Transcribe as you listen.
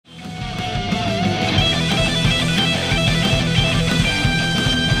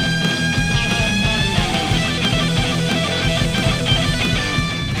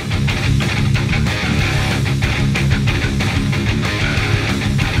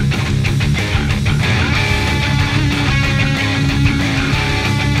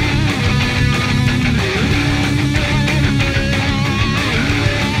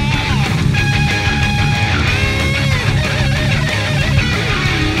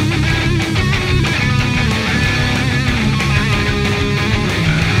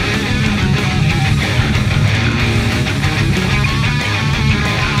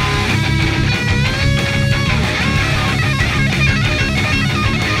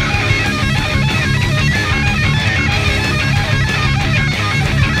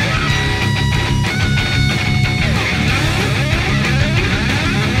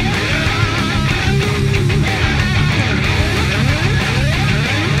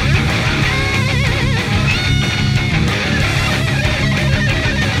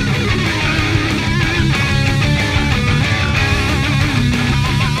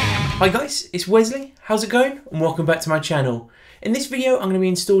it's Wesley, how's it going? And welcome back to my channel. In this video I'm going to be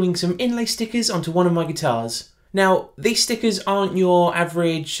installing some inlay stickers onto one of my guitars. Now these stickers aren't your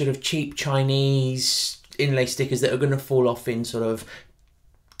average sort of cheap Chinese inlay stickers that are going to fall off in sort of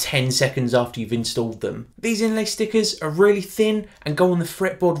 10 seconds after you've installed them. These inlay stickers are really thin and go on the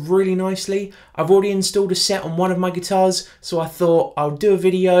fretboard really nicely. I've already installed a set on one of my guitars, so I thought I'll do a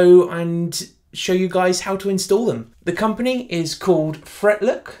video and show you guys how to install them. The company is called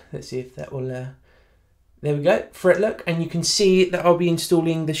Fretlook. Let's see if that will, there we go, Fretlook, and you can see that I'll be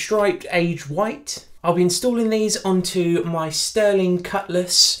installing the striped aged white. I'll be installing these onto my sterling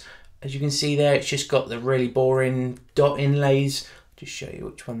cutlass. As you can see there, it's just got the really boring dot inlays. Just show you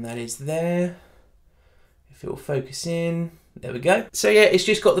which one that is there. If it will focus in, there we go. So yeah, it's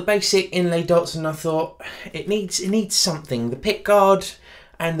just got the basic inlay dots, and I thought it needs something. The pick guard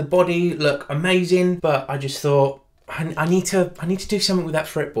and the body look amazing, but I just thought I need to do something with that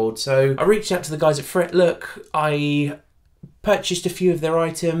fretboard. So I reached out to the guys at Fretlook. I purchased a few of their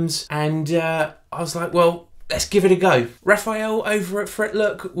items, and I was like, well, let's give it a go. Raphael over at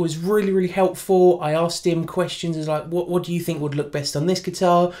Fretlook was really helpful. I asked him questions as like, what do you think would look best on this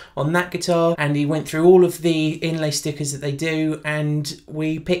guitar, on that guitar? And he went through all of the inlay stickers that they do, and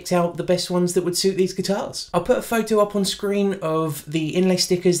we picked out the best ones that would suit these guitars. I'll put a photo up on screen of the inlay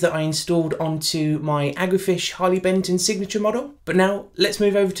stickers that I installed onto my Agrifix Harley Benton signature model. But now let's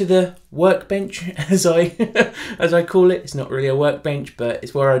move over to the workbench, as I call it. It's not really a workbench, but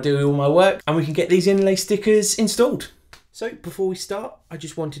it's where I do all my work, and we can get these inlay stickers installed. So before we start, I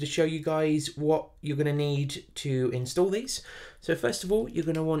just wanted to show you guys what you're going to need to install these. So first of all, you're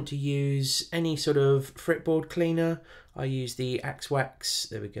going to want to use any sort of fretboard cleaner. I use the AxeWax,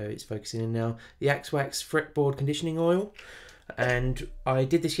 there we go, it's focusing in now, the AxeWax Fretboard Conditioning Oil. And I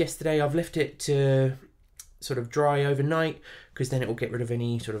did this yesterday. I've left it to sort of dry overnight, because then it will get rid of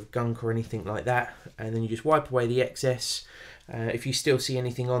any sort of gunk or anything like that. And then you just wipe away the excess. If you still see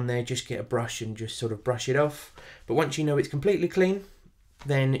anything on there, just get a brush and just sort of brush it off. But once you know it's completely clean,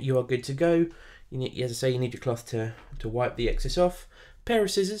 then you are good to go. You need, as I say, you need your cloth to wipe the excess off. Pair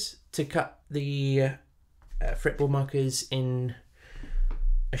of scissors to cut the fretboard markers in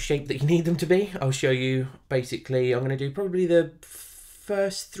a shape that you need them to be. I'll show you. Basically, I'm going to do probably the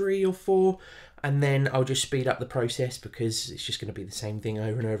first 3 or 4, and then I'll just speed up the process because it's just going to be the same thing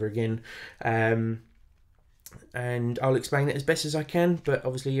over and over again. And I'll explain it as best as I can, but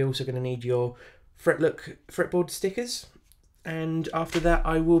obviously you're also going to need your Fretlook fretboard stickers. And after that,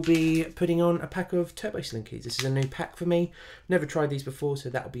 I will be putting on a pack of Turbo Slinkies. This is a new pack for me. Never tried these before, so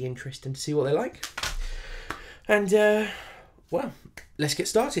that'll be interesting to see what they're like. And well, let's get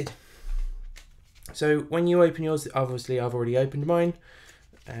started. So when you open yours, obviously I've already opened mine,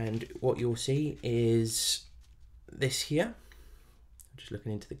 and what you'll see is this here. I'm just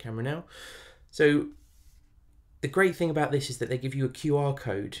looking into the camera now. So the great thing about this is that they give you a QR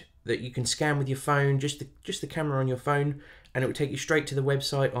code that you can scan with your phone, just the camera on your phone, and it will take you straight to the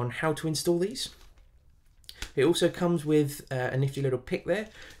website on how to install these. It also comes with a nifty little pick there.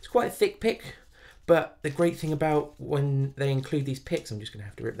 It's quite a thick pick, but the great thing about when they include these picks, I'm just going to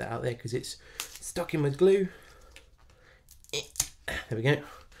have to rip that out there because it's stuck in with glue. There we go.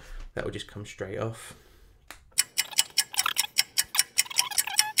 That will just come straight off.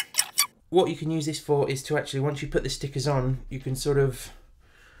 What you can use this for is to actually, once you put the stickers on, you can sort of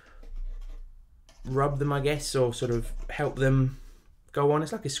rub them, I guess, or sort of help them go on.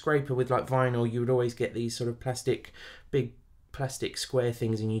 It's like a scraper with like vinyl. You would always get these sort of big plastic square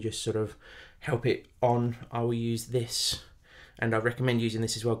things, and you just sort of help it on. I will use this, and I recommend using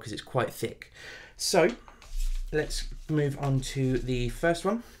this as well because it's quite thick. So let's move on to the first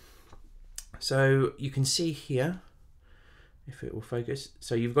one. So you can see here, if it will focus,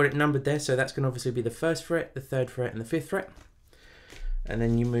 so you've got it numbered there, so that's going to obviously be the 1st fret, the 3rd fret, and the 5th fret. And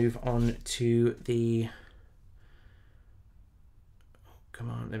then you move on to the, come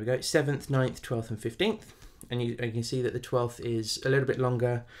on, there we go, 7th, 9th, 12th, and 15th. And you can see that the 12th is a little bit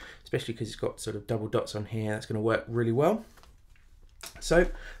longer, especially because it's got sort of double dots on here. That's going to work really well. So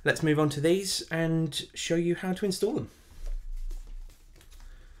let's move on to these and show you how to install them.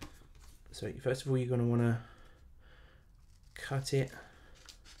 So first of all, you're going to want to cut it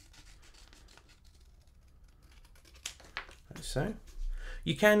like so.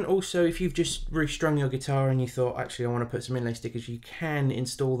 You can also, if you've just restrung your guitar and you thought, actually I want to put some inlay stickers, you can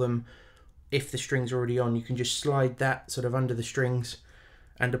install them if the string's already on. You can just slide that sort of under the strings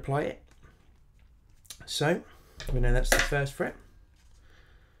and apply it. So we know that's the 1st fret.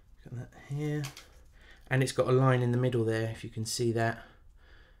 Got that here, and it's got a line in the middle there, if you can see that.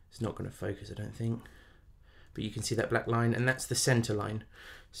 It's not going to focus, I don't think. but you can see that black line, and that's the center line.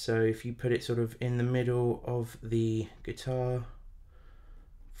 So if you put it sort of in the middle of the guitar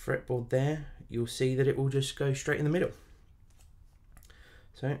fretboard there, you'll see that it will just go straight in the middle.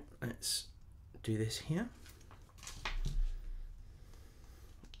 So let's do this here.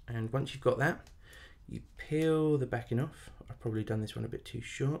 And once you've got that, you peel the backing off. I've probably done this one a bit too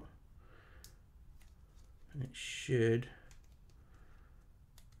short. And it should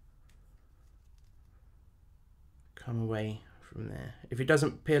come away from there. If it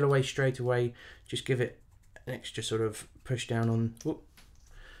doesn't peel away straight away, just give it an extra sort of push down on, whoop,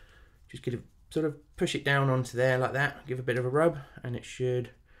 just get it, sort of push it down onto there like that, give a bit of a rub, and it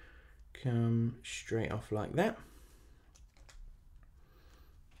should come straight off like that.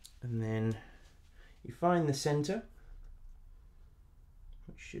 And then you find the center,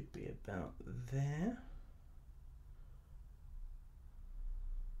 which should be about there.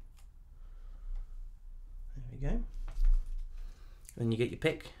 There we go. Then you get your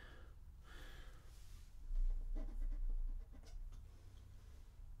pick. I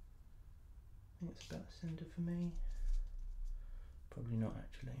think it's about center for me. Probably not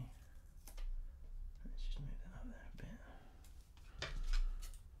actually. Let's just move that up there a bit.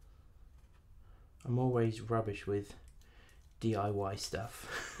 I'm always rubbish with DIY stuff.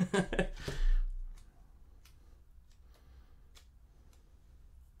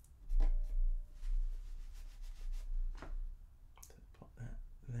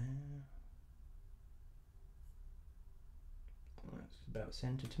 About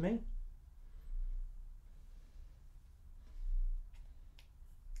center to me.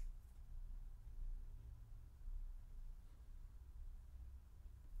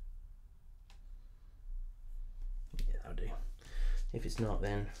 Yeah, that'll do. If it's not,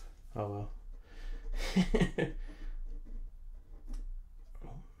 then oh well. Oh,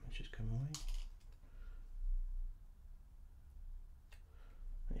 let's just come away.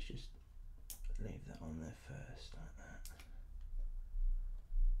 Let's just leave that on there first, like that.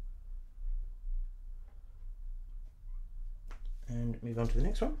 And move on to the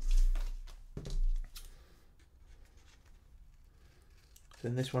next one.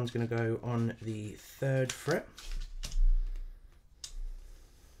 Then this one's going to go on the 3rd fret.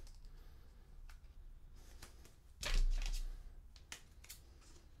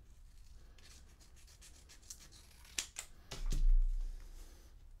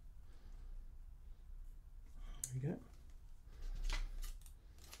 There we go.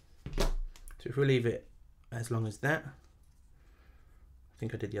 So if we leave it as long as that, I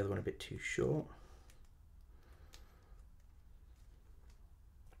think I did the other one a bit too short.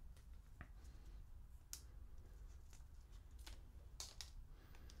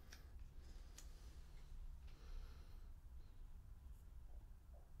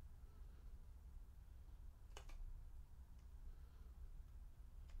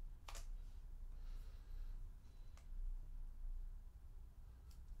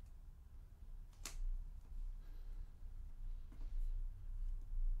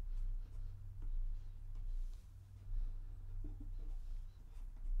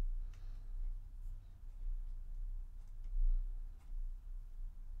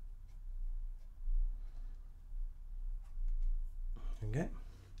 Okay,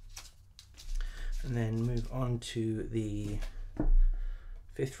 and then move on to the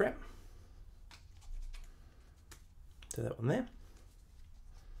 5th fret. So that one there.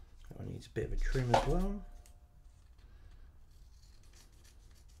 That one needs a bit of a trim as well.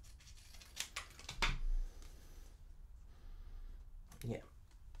 Yeah,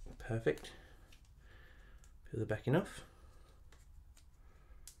 perfect. Peel the backing off.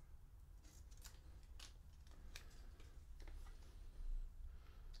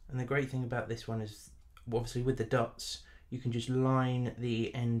 And the great thing about this one is, obviously with the dots, you can just line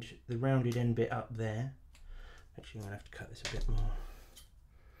the end, the rounded end bit up there. Actually, I'm going to have to cut this a bit more.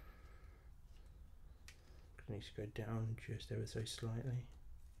 It needs to go down just ever so slightly.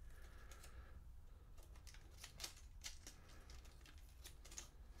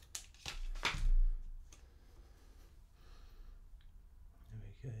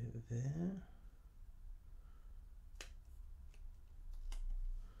 There we go there.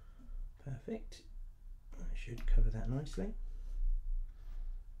 Perfect. I should cover that nicely.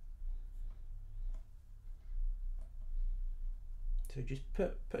 So just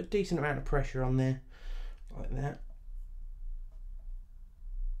put a decent amount of pressure on there, like that.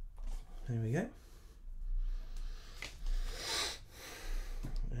 There we go.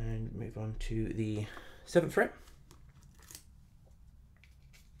 And move on to the 7th fret.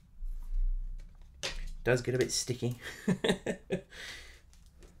 Does get a bit sticky.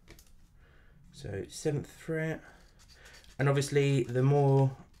 So 7th fret, and obviously the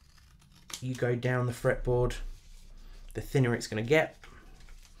more you go down the fretboard, the thinner it's going to get.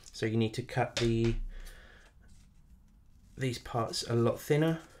 So you need to cut these parts a lot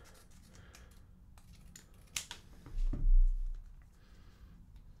thinner.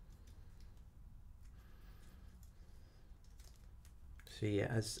 So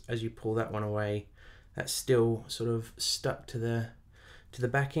yeah, as you pull that one away, that's still sort of stuck to the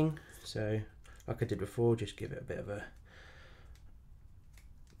backing. So like I did before, just give it a bit of a,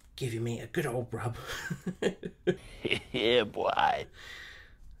 give your meat a good old rub. Yeah, boy.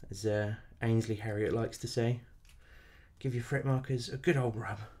 As Ainsley Harriott likes to say, give your fret markers a good old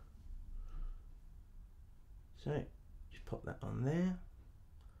rub. So just pop that on there,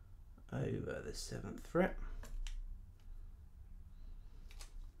 over the 7th fret.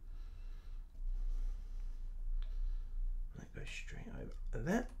 That goes straight over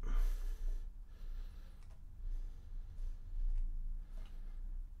that.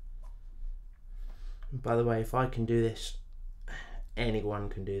 And by the way, if I can do this, anyone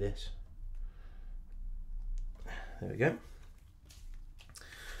can do this. There we go.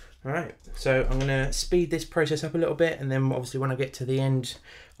 Alright, so I'm going to speed this process up a little bit, and then obviously when I get to the end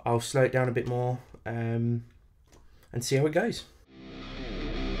I'll slow it down a bit more and see how it goes.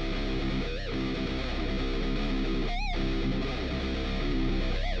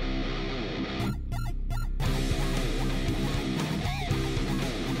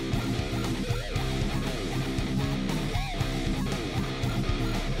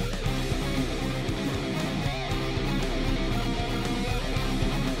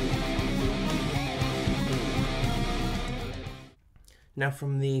 Now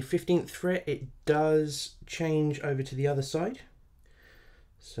from the 15th fret it does change over to the other side.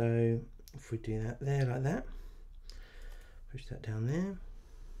 So if we do that there like that, push that down there,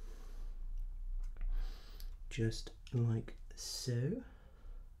 just like so.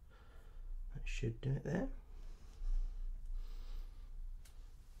 That should do it there.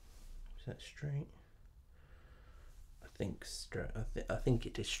 Is that straight? I think straight. I think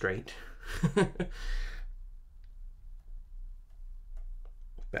it is straight.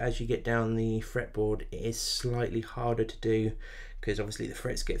 But as you get down the fretboard, it is slightly harder to do because obviously the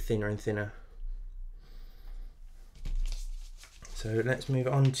frets get thinner and thinner. So let's move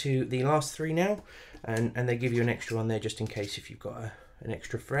on to the last 3 now, and they give you an extra one there just in case if you've got an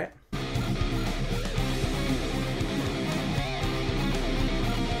extra fret.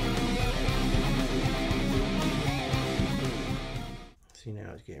 See,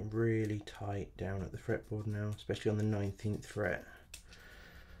 now it's getting really tight down at the fretboard now, especially on the 19th fret.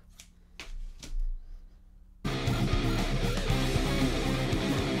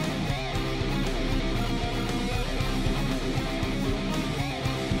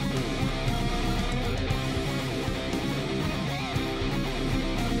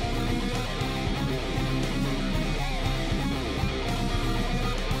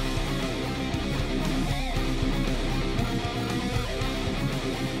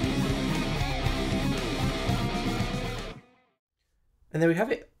 And there we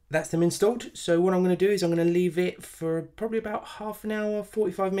have it. That's them installed. So what I'm going to do is I'm going to leave it for probably about half an hour,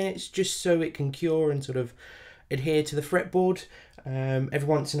 45 minutes, just so it can cure and sort of adhere to the fretboard. Every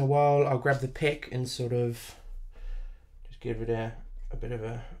once in a while I'll grab the pick and sort of just give it a bit of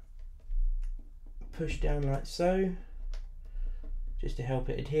a push down like so, just to help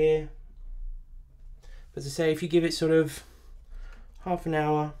it adhere. But as I say, if you give it sort of half an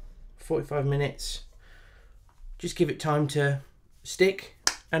hour, 45 minutes, just give it time to stick,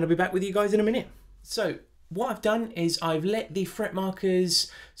 and I'll be back with you guys in a minute. So what I've done is I've let the fret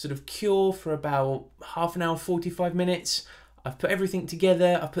markers sort of cure for about half an hour, 45 minutes. I've put everything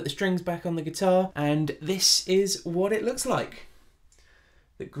together, I've put the strings back on the guitar, and this is what it looks like.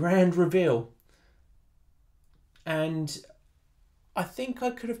 The grand reveal. And I think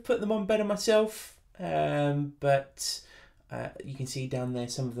I could have put them on better myself, but you can see down there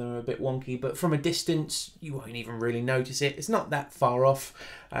some of them are a bit wonky, but from a distance you won't even really notice it. It's not that far off,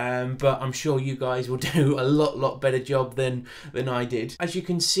 but I'm sure you guys will do a lot better job than I did. As you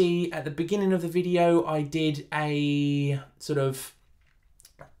can see at the beginning of the video, I did a sort of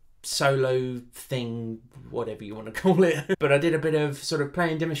solo thing, whatever you want to call it, but I did a bit of sort of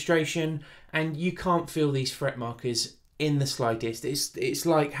playing demonstration, and you can't feel these fret markers in the slightest. It's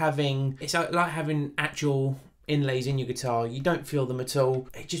like having actual inlays in your guitar. You don't feel them at all.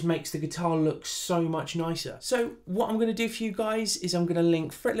 It just makes the guitar look so much nicer. So what I'm going to do for you guys is I'm going to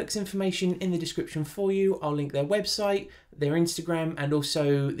link Fretlook's information in the description for you. I'll link their website, their Instagram, and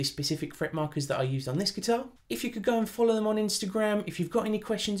also the specific fret markers that I used on this guitar. If you could go and follow them on Instagram, if you've got any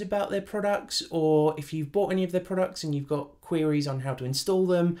questions about their products, or if you've bought any of their products and you've got queries on how to install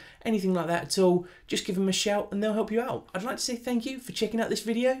them, anything like that at all, just give them a shout and they'll help you out. I'd like to say thank you for checking out this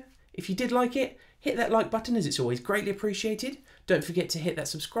video. If you did like it, hit that like button as it's always greatly appreciated. Don't forget to hit that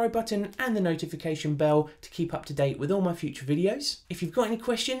subscribe button and the notification bell to keep up to date with all my future videos. If you've got any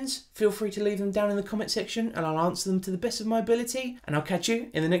questions, feel free to leave them down in the comment section and I'll answer them to the best of my ability, and I'll catch you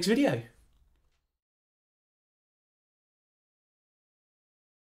in the next video.